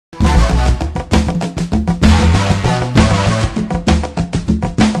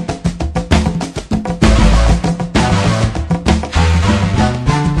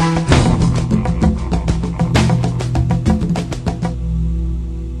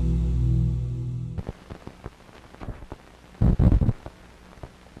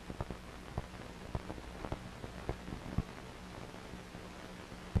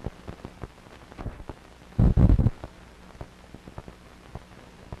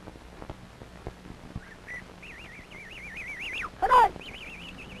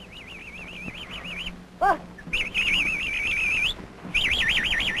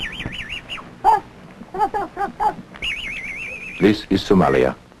This is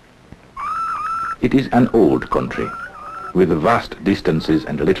Somalia. It is an old country with vast distances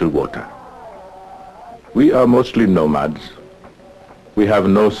and little water. We are mostly nomads. We have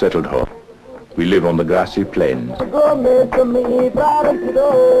no settled home. We live on the grassy plains.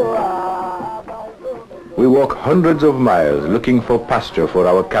 We walk hundreds of miles looking for pasture for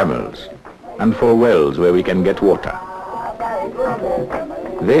our camels and for wells where we can get water.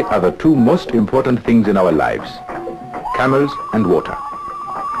 They are the two most important things in our lives, camels and water.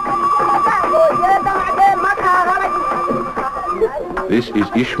 This is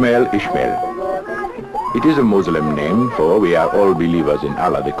Ishmael. It is a Muslim name, for we are all believers in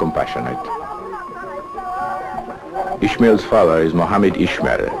Allah the Compassionate. Ishmael's father is Muhammad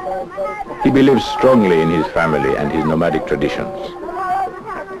Ishmael. He believes strongly in his family and his nomadic traditions.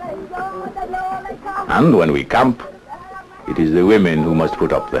 And when we camp, it is the women who must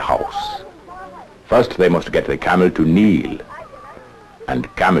put up the house. First they must get the camel to kneel,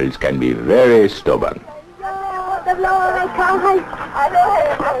 and camels can be very stubborn.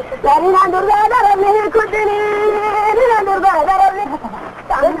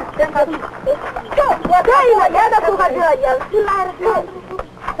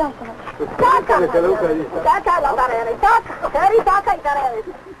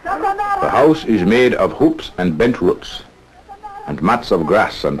 The house is made of hoops and bent roots, and mats of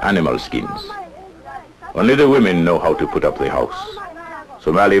grass and animal skins. Only the women know how to put up the house.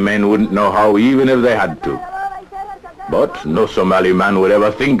 Somali men wouldn't know how even if they had to. But no Somali man would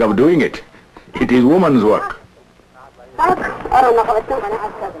ever think of doing it. It is woman's work.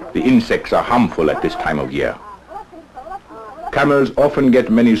 The insects are harmful at this time of year. Camels often get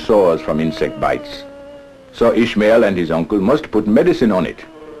many sores from insect bites. So Ishmael and his uncle must put medicine on it.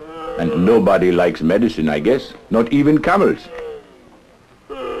 And nobody likes medicine, I guess, not even camels.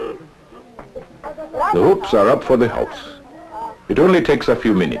 The hoops are up for the house. It only takes a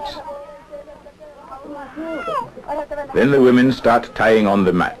few minutes. Then the women start tying on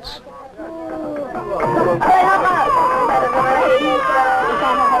the mats.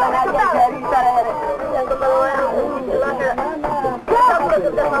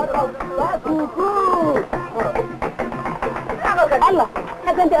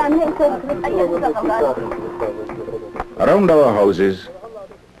 Around our houses,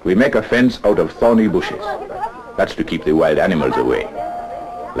 we make a fence out of thorny bushes. That's to keep the wild animals away,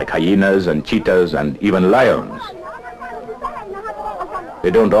 like hyenas and cheetahs and even lions. They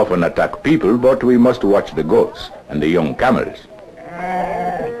don't often attack people, but we must watch the goats and the young camels.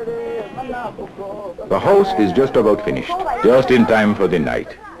 The house is just about finished, just in time for the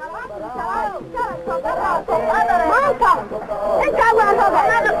night.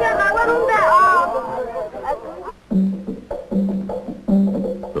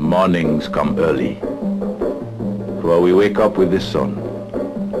 The mornings come early, for we wake up with the sun,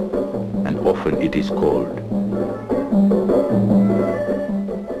 and often it is cold.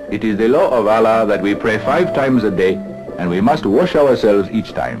 It is the law of Allah that we pray 5 times a day, and we must wash ourselves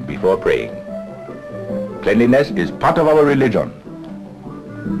each time before praying. Cleanliness is part of our religion.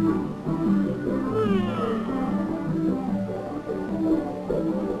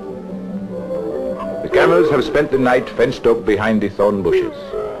 The camels have spent the night fenced up behind the thorn bushes.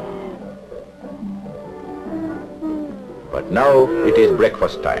 But now it is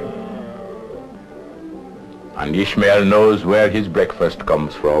breakfast time. And Ishmael knows where his breakfast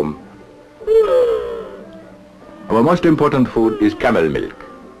comes from. Our most important food is camel milk.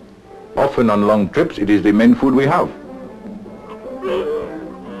 Often on long trips, it is the main food we have.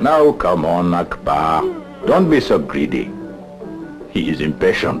 Now come on, Akbar. Don't be so greedy. He is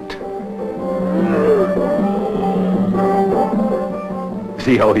impatient.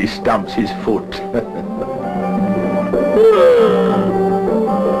 See how he stamps his foot.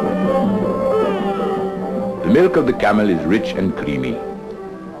 The milk of the camel is rich and creamy.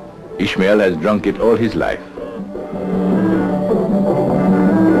 Ishmael has drunk it all his life.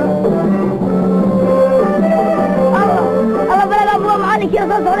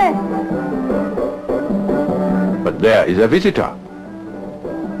 But there is a visitor.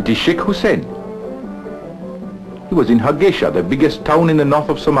 It is Sheikh Hussein. He was in Hargeisa, the biggest town in the north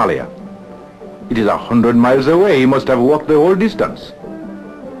of Somalia. It is 100 miles away. He must have walked the whole distance.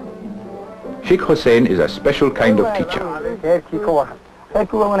 Sheikh Hussein is a special kind of teacher.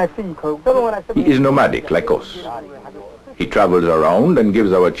 He is nomadic like us. He travels around and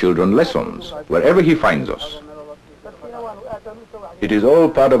gives our children lessons wherever he finds us. It is all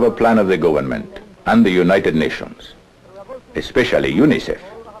part of a plan of the government and the United Nations, especially UNICEF.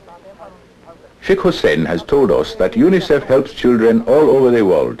 Sheikh Hussein has told us that UNICEF helps children all over the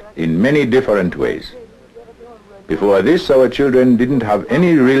world in many different ways. Before this, our children didn't have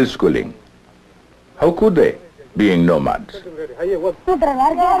any real schooling. How could they, being nomads?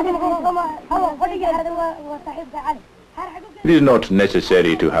 It is not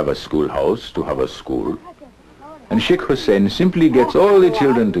necessary to have a schoolhouse to have a school. And Sheikh Hussein simply gets all the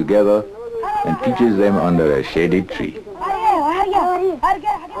children together and teaches them under a shady tree.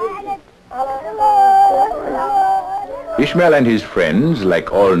 Ishmael and his friends,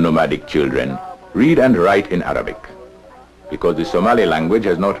 like all nomadic children, read and write in Arabic, because the Somali language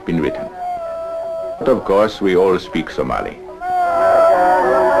has not been written. But of course, we all speak Somali.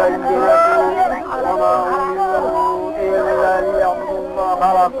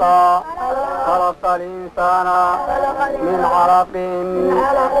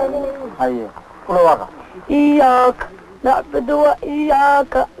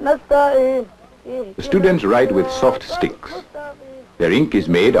 The students write with soft sticks. Their ink is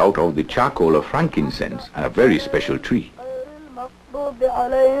made out of the charcoal of frankincense, a very special tree.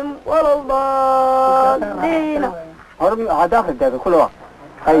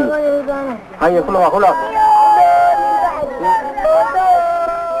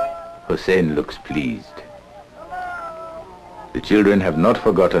 Hussein looks pleased. The children have not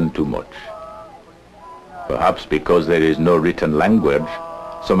forgotten too much. Perhaps because there is no written language,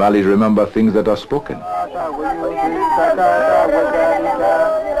 Somalis remember things that are spoken.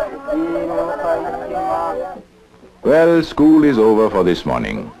 Well, school is over for this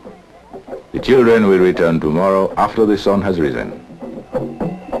morning. The children will return tomorrow after the sun has risen.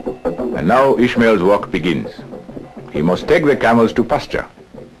 And now Ishmael's work begins. He must take the camels to pasture.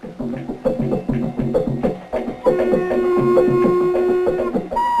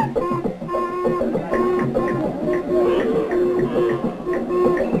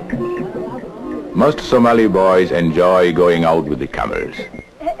 Most Somali boys enjoy going out with the camels.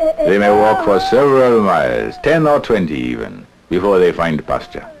 They may walk for several miles, 10 or 20 even, before they find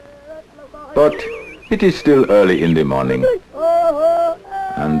pasture. But it is still early in the morning,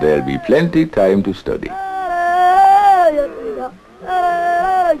 and there'll be plenty time to study.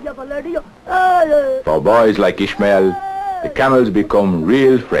 For boys like Ishmael, the camels become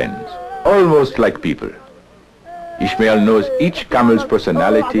real friends, almost like people. Ishmael knows each camel's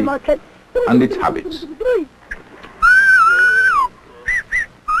personality and its habits.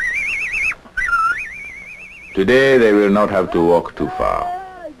 Today they will not have to walk too far.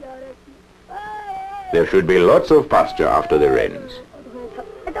 There should be lots of pasture after the rains.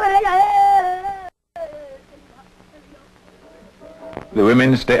 The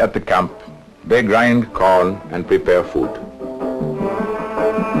women stay at the camp. They grind corn and prepare food.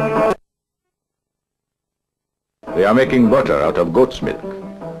 They are making butter out of goat's milk.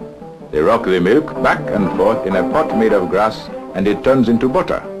 They rock the milk back and forth in a pot made of grass, and it turns into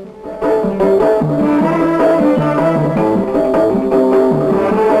butter.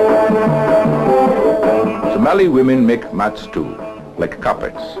 Somali women make mats too, like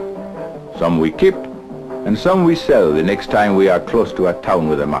carpets. Some we keep, and some we sell the next time we are close to a town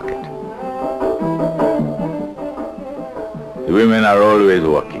with a market. The women are always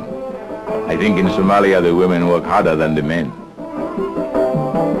working. I think in Somalia the women work harder than the men.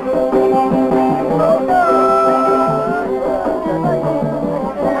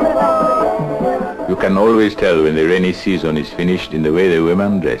 You can always tell when the rainy season is finished in the way the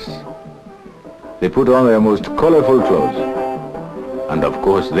women dress. They put on their most colorful clothes. And of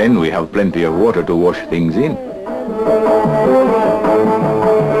course then we have plenty of water to wash things in.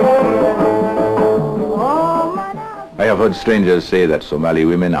 I have heard strangers say that Somali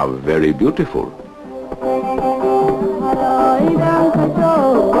women are very beautiful.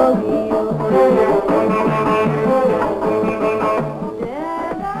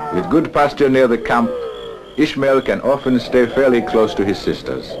 With good pasture near the camp, Ishmael can often stay fairly close to his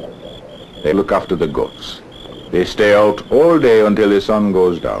sisters. They look after the goats. They stay out all day until the sun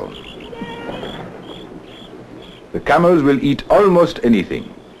goes down. The camels will eat almost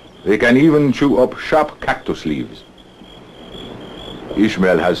anything. They can even chew up sharp cactus leaves.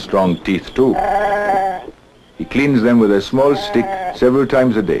 Ishmael has strong teeth too. He cleans them with a small stick several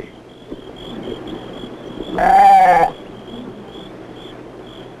times a day.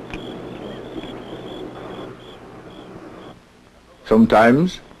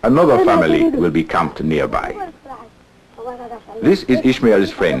 Sometimes another family will be camped nearby. This is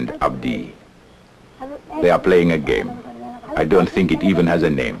Ishmael's friend, Abdi. They are playing a game. I don't think it even has a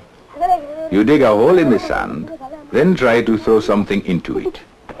name. You dig a hole in the sand, then try to throw something into it.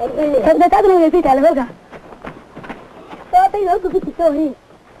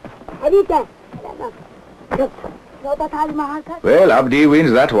 Well, Abdi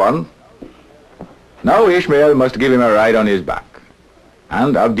wins that one. Now Ishmael must give him a ride on his back.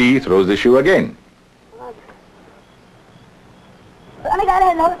 And Abdi throws the shoe again.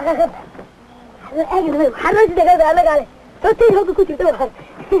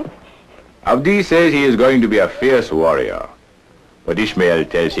 Abdi says he is going to be a fierce warrior. But Ishmael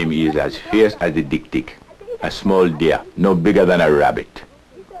tells him he is as fierce as the dik-dik, a small deer, no bigger than a rabbit,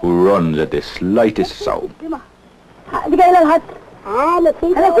 who runs at the slightest sound.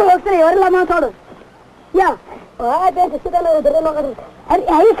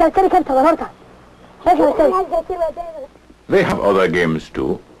 They have other games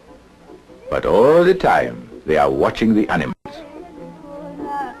too, but all the time they are watching the animals.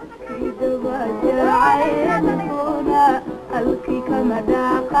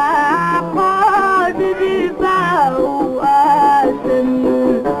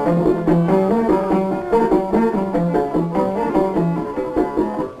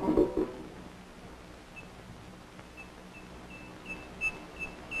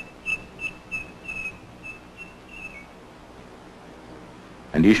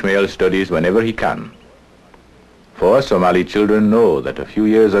 And Ishmael studies whenever he can. For Somali children know that a few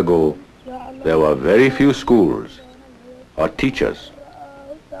years ago there were very few schools or teachers.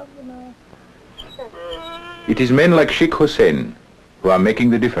 It is men like Sheikh Hussein who are making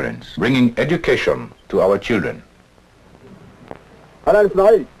the difference, bringing education to our children.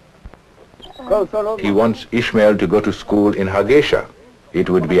 He wants Ishmael to go to school in Hargeisa. It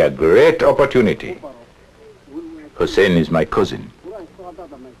would be a great opportunity. Hussein is my cousin.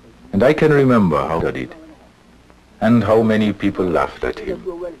 And I can remember how he studied and how many people laughed at him.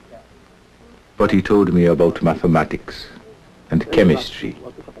 But he told me about mathematics and chemistry.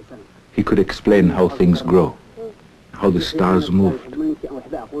 He could explain how things grow, how the stars moved,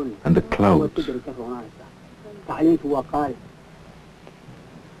 and the clouds.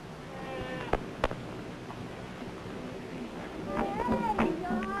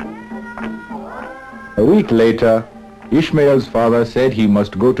 A week later, Ishmael's father said he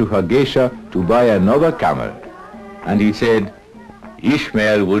must go to Hargeisa to buy another camel, and he said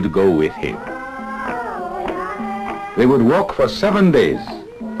Ishmael would go with him. They would walk for 7 days,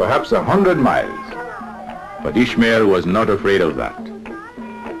 perhaps 100 miles, but Ishmael was not afraid of that.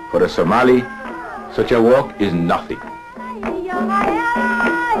 For a Somali, such a walk is nothing.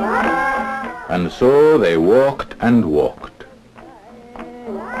 And so they walked and walked.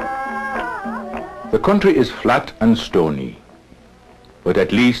 The country is flat and stony, but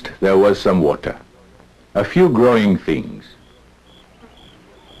at least there was some water, a few growing things.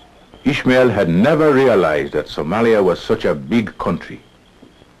 Ishmael had never realized that Somalia was such a big country,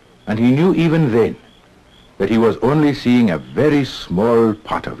 and he knew even then that he was only seeing a very small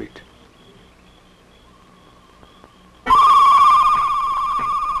part of it.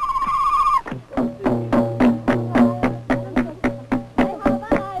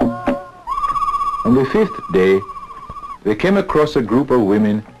 On the 5th day, they came across a group of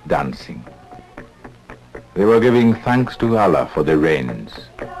women dancing. They were giving thanks to Allah for the rains,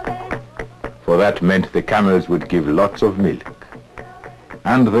 for that meant the camels would give lots of milk,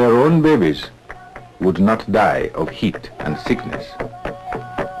 and their own babies would not die of heat and sickness.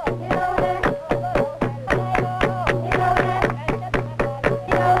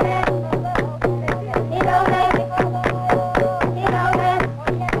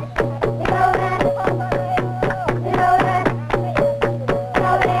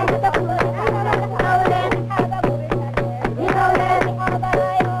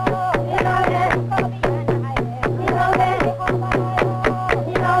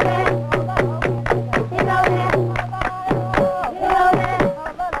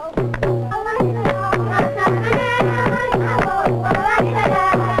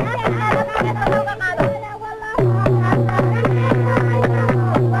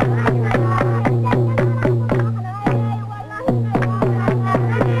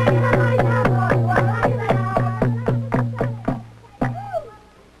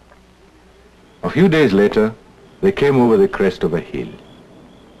 A few days later, they came over the crest of a hill,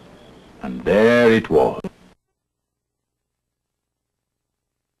 and there it was.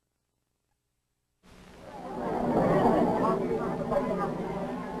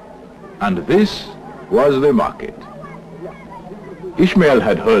 And this was the market. Ishmael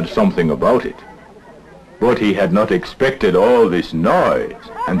had heard something about it, but he had not expected all this noise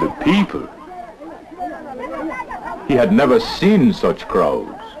and the people. He had never seen such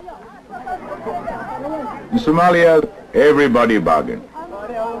crowds. In Somalia, everybody bargains,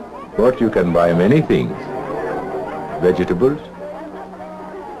 but you can buy many things. Vegetables,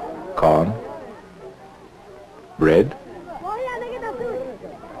 corn, bread,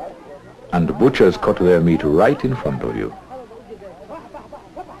 and butchers cut their meat right in front of you.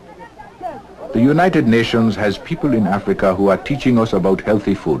 The United Nations has people in Africa who are teaching us about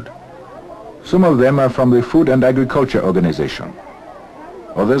healthy food. Some of them are from the Food and Agriculture Organization.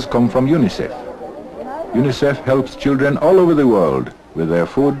 Others come from UNICEF. UNICEF helps children all over the world with their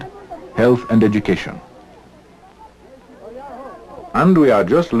food, health and education. And we are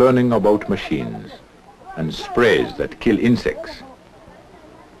just learning about machines and sprays that kill insects.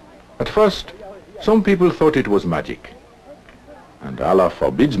 At first, some people thought it was magic, and Allah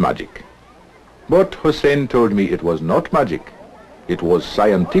forbids magic. But Hussein told me it was not magic, it was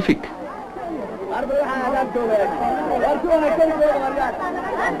scientific.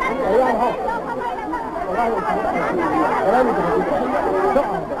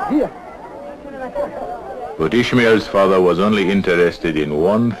 But Ishmael's father was only interested in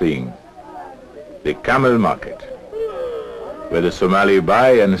one thing, the camel market, where the Somali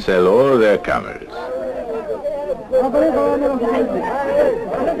buy and sell all their camels.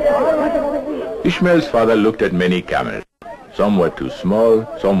 Ishmael's father looked at many camels. Some were too small,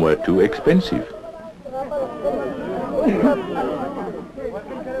 some were too expensive.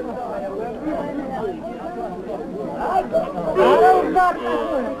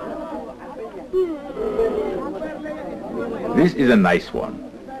 This is a nice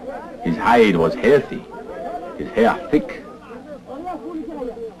one. His hide was healthy, his hair thick.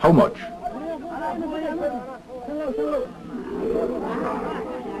 How much?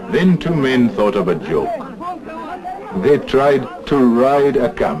 Then two men thought of a joke. They tried to ride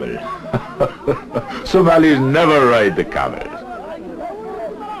a camel. Somalis never ride the camels.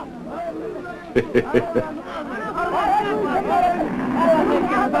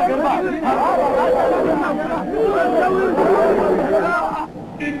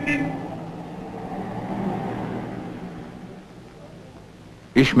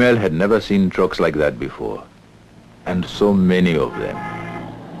 Ishmael had never seen trucks like that before, and so many of them.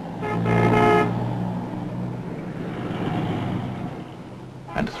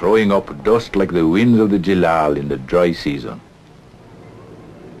 And throwing up dust like the winds of the Jilal in the dry season.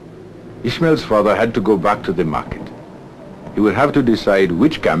 Ishmael's father had to go back to the market. He would have to decide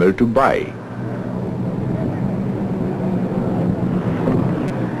which camel to buy.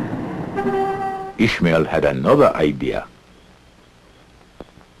 Ishmael had another idea.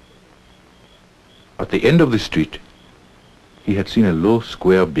 At the end of the street, he had seen a low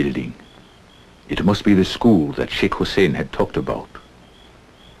square building. It must be the school that Sheikh Hussein had talked about.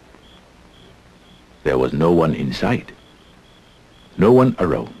 There was no one inside, no one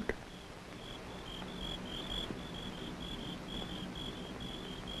around.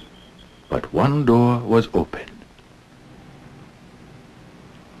 But one door was open.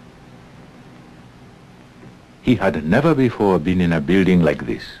 He had never before been in a building like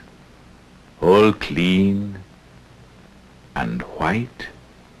this, all clean and white.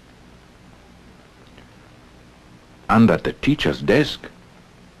 And at the teacher's desk,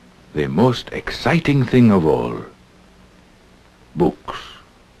 the most exciting thing of all, books.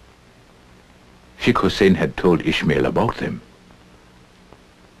 Sheikh Hussein had told Ishmael about them.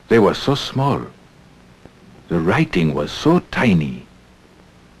 They were so small, the writing was so tiny,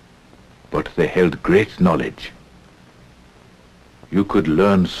 but they held great knowledge. You could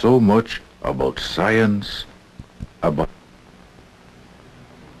learn so much about science, about...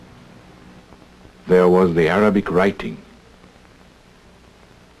 There was the Arabic writing.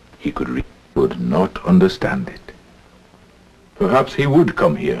 He could read, would not understand it. Perhaps he would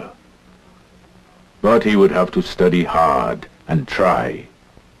come here, but he would have to study hard and try.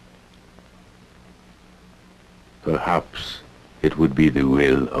 Perhaps it would be the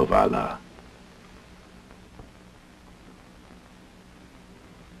will of Allah.